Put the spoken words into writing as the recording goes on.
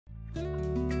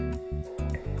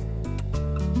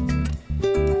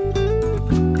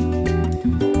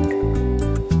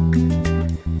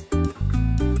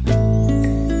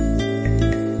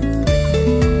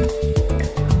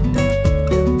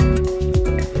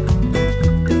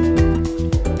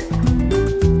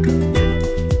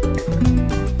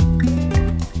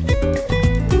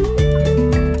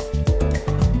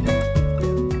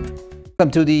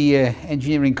Welcome to the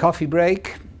engineering coffee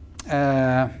break.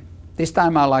 This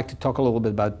time I'd like to talk a little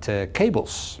bit about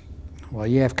cables. Well,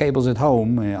 you have cables at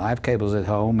home, I have cables at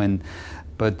home,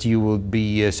 but you will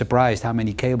be surprised how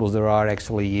many cables there are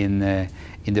actually in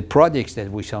the projects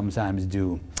that we sometimes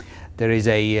do. There is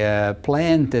a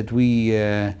plant that we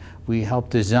helped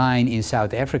design in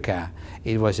South Africa.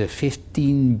 It was a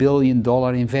 $15 billion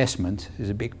investment.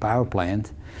 It's a big power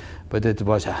plant. But it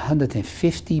was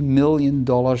 $150 million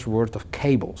worth of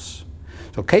cables.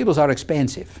 So cables are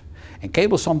expensive. And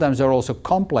cables sometimes are also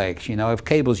complex. You know, if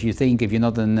cables you think, if you're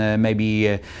not maybe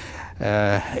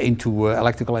into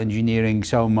electrical engineering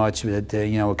so much that,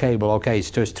 you know, a cable, okay, it's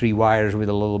just 3 wires with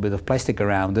a little bit of plastic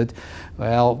around it.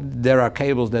 Well, there are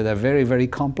cables that are very, very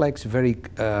complex, very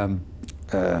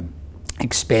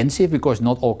expensive, because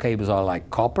not all cables are like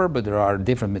copper, but there are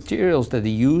different materials that they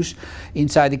use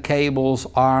inside the cables,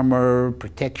 armor,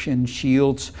 protection,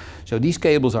 shields. So these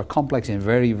cables are complex and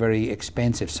very, very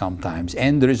expensive sometimes.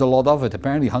 And there is a lot of it.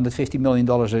 Apparently $150 million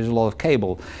is a lot of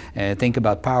cable. Think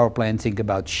about power plants, think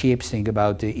about ships, think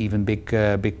about even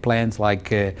big plants like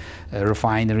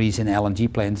refineries and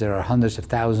LNG plants. There are hundreds of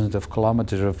thousands of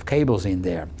kilometers of cables in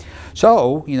there.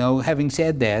 So, you know, having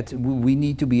said that, we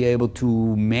need to be able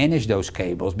to manage those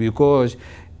cables because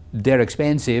they're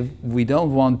expensive. We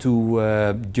don't want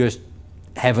to just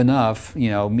have enough, you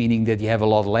know, meaning that you have a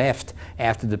lot left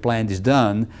after the plant is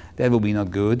done. That will be not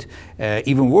good.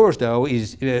 Even worse though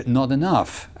is not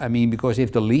enough. I mean, because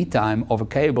if the lead time of a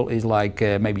cable is like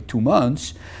maybe 2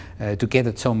 months to get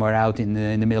it somewhere out in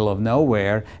the middle of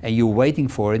nowhere, and you're waiting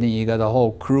for it, and you got a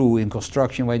whole crew in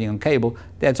construction waiting on cable,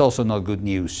 that's also not good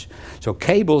news. So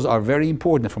cables are very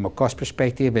important from a cost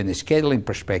perspective and a scheduling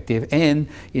perspective. And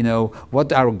you know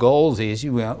what our goals is,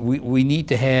 we need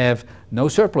to have no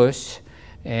surplus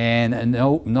and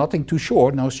nothing too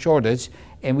short, no shortage,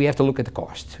 and we have to look at the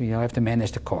cost. You know, have to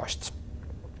manage the costs.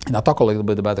 And I'll talk a little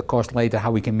bit about the cost later,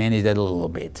 how we can manage that a little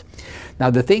bit.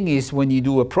 Now the thing is, when you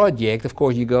do a project, of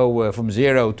course you go from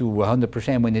 0 to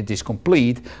 100% when it is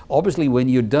complete. Obviously when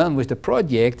you're done with the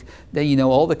project, then you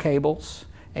know all the cables,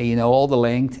 and you know all the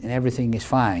length, and everything is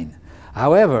fine.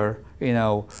 However, you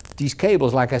know, these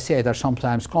cables, like I said, are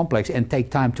sometimes complex and take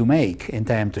time to make and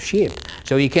time to ship.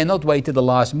 So you cannot wait to the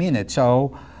last minute.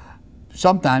 So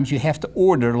sometimes you have to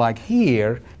order like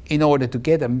here in order to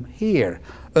get them here.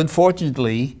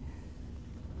 Unfortunately,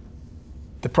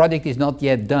 the project is not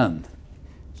yet done.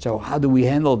 So how do we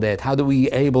handle that? How do we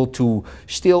able to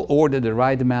still order the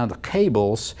right amount of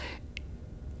cables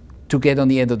to get on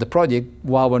the end of the project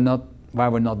while we're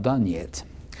not done yet?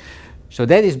 So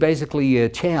that is basically a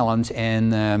challenge,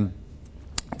 and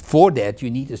for that you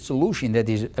need a solution that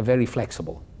is very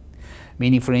flexible.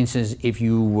 Meaning, for instance, if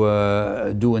you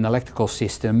do an electrical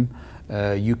system,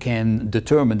 you can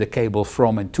determine the cable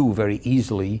from and to very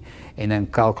easily, and then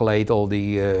calculate all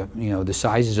the you know, the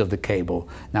sizes of the cable.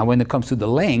 Now when it comes to the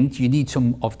length, you need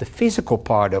some of the physical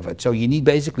part of it. So you need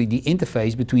basically the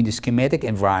interface between the schematic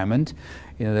environment,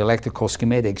 you know, the electrical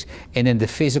schematics, and then the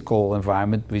physical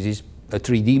environment, which is a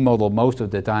 3D model most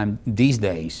of the time these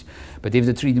days. But if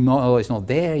the 3D model is not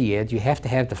there yet, you have to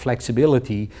have the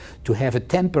flexibility to have a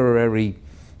temporary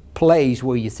place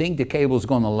where you think the cable is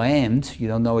going to land. You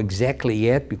don't know exactly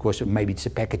yet, because maybe it's a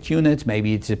package unit,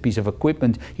 maybe it's a piece of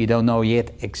equipment. You don't know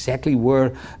yet exactly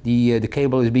where the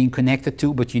cable is being connected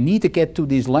to, but you need to get to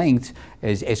this length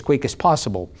as quick as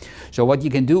possible. So what you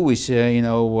can do is you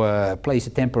know, place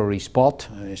a temporary spot,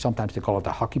 sometimes they call it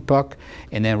a hockey puck,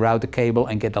 and then route the cable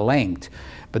and get the length.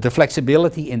 But the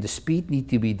flexibility and the speed need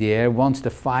to be there once the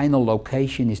final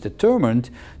location is determined,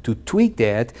 to tweak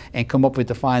that and come up with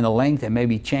the final length, and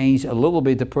maybe change a little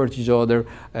bit the purchase order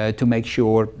to make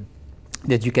sure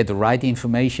that you get the right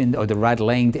information or the right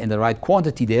length and the right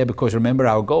quantity there. Because remember,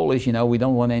 our goal is, you know, we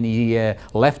don't want any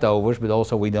leftovers, but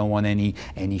also we don't want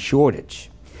any shortage.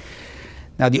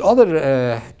 Now the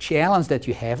other challenge that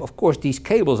you have, of course, these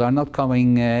cables are not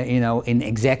coming you know, in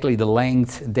exactly the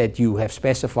length that you have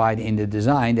specified in the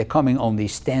design. They're coming on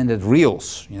these standard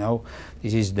reels. You know,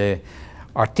 this is the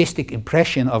artistic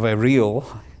impression of a reel.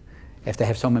 You have to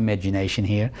have some imagination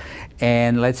here.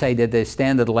 And let's say that the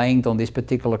standard length on this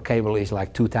particular cable is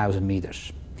like 2,000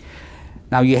 meters.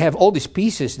 Now you have all these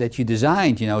pieces that you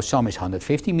designed, you know, some is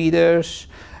 150 meters,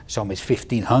 some is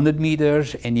 1,500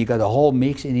 meters, and you got a whole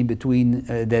mix in between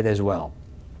that as well.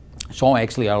 Some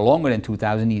actually are longer than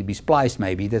 2,000, need to be spliced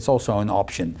maybe, that's also an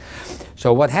option.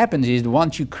 So what happens is,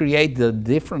 once you create the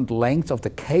different lengths of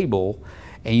the cable,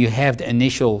 and you have the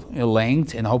initial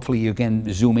length, and hopefully you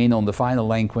can zoom in on the final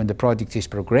length when the project is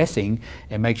progressing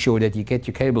and make sure that you get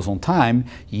your cables on time,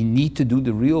 you need to do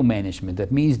the reel management.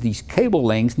 That means these cable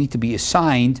lengths need to be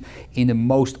assigned in the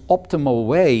most optimal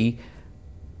way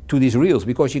to these reels,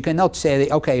 because you cannot say,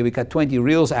 okay, we got 20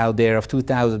 reels out there of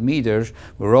 2,000 meters,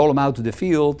 we roll them out to the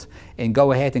field and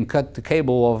go ahead and cut the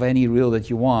cable of any reel that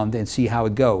you want and see how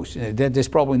it goes. That is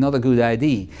probably not a good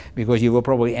idea, because you will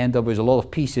probably end up with a lot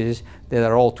of pieces that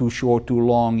are all too short, too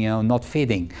long, you know, not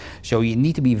fitting. So you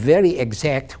need to be very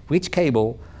exact which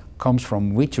cable comes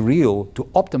from which reel to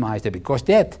optimize that, because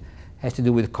that has to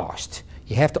do with cost.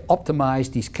 You have to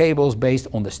optimize these cables based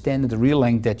on the standard reel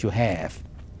length that you have.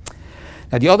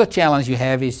 Now the other challenge you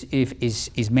have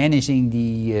is managing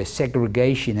the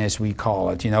segregation, as we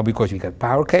call it, you know, because we got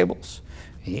power cables,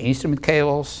 instrument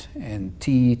cables, and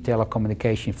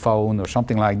telecommunication phone or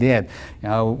something like that. You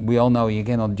know, we all know you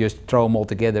cannot just throw them all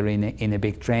together in a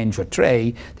big trench or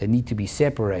tray. They need to be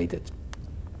separated.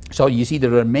 So you see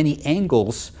there are many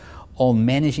angles on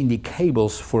managing the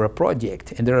cables for a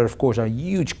project, and there are of course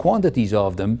huge quantities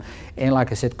of them, and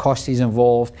like I said, cost is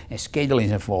involved and schedule is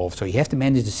involved. So you have to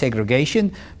manage the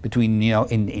segregation between, you know,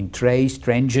 in trays,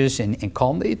 trenches and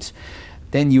conduits.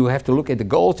 Then you have to look at the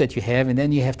goals that you have, and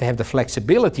then you have to have the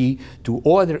flexibility to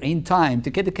order in time,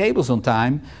 to get the cables on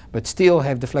time, but still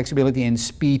have the flexibility and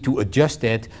speed to adjust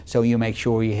that, so you make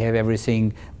sure you have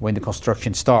everything when the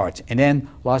construction starts. And then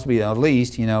last but not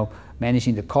least, you know,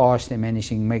 managing the cost and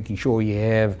making sure you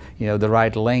have, you know, the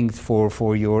right length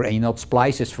for your, and not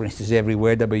splices, for instance,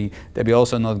 everywhere. That'd be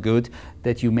also not good.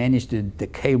 That you manage the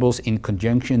cables in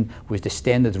conjunction with the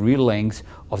standard reel length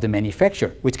of the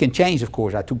manufacturer, which can change, of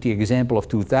course. I took the example of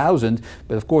 2,000,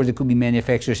 but of course there could be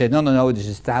manufacturers that said, no, this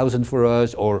is 1,000 for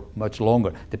us, or much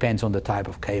longer. Depends on the type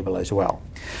of cable as well.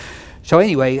 So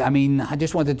anyway, I mean, I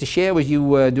just wanted to share with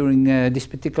you during this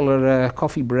particular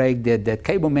coffee break that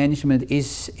cable management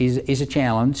is a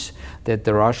challenge, that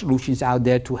there are solutions out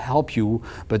there to help you,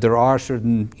 but there are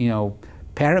certain, you know,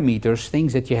 parameters,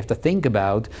 things that you have to think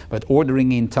about, but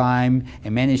ordering in time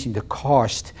and managing the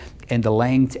cost and the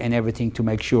length and everything to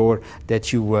make sure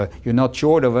that you're not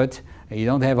short of it. You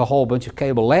don't have a whole bunch of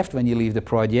cable left when you leave the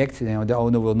project. You know, the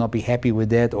owner will not be happy with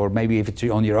that, or maybe if it's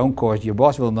on your own cost, your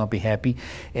boss will not be happy.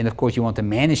 And of course you want to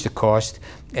manage the cost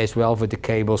as well with the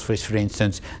cables, for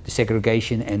instance, the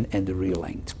segregation and the reel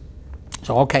length.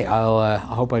 So okay, I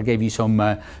hope I gave you some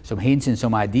hints and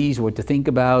some ideas what to think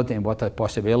about and what the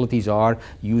possibilities are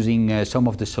using some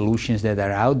of the solutions that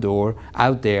are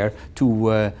out there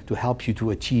to help you to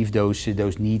achieve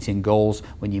those needs and goals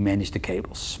when you manage the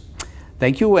cables.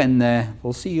 Thank you, and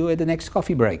we'll see you at the next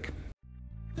coffee break.